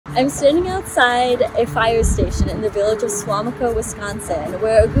I'm standing outside a fire station in the village of Swamico, Wisconsin,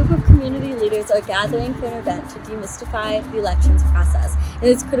 where a group of community leaders are gathering for an event to demystify the elections process in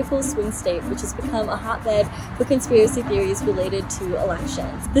its critical swing state, which has become a hotbed for conspiracy theories related to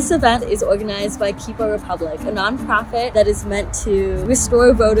elections. This event is organized by Keep Our Republic, a nonprofit that is meant to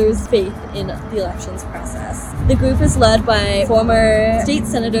restore voters' faith in the elections process. The group is led by former State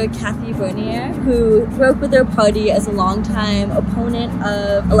Senator Kathy Bernier, who broke with their party as a longtime opponent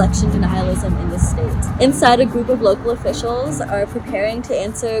of election denialism in the state. Inside, a group of local officials are preparing to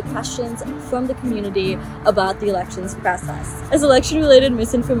answer questions from the community about the elections process. As election-related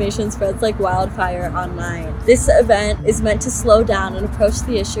misinformation spreads like wildfire online, this event is meant to slow down and approach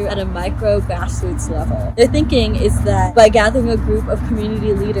the issue at a micro grassroots level. Their thinking is that by gathering a group of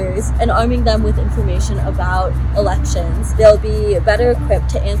community leaders and arming them with information about elections, they'll be better equipped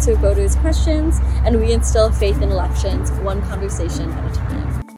to answer voters' questions and reinstill faith in elections one conversation at a time.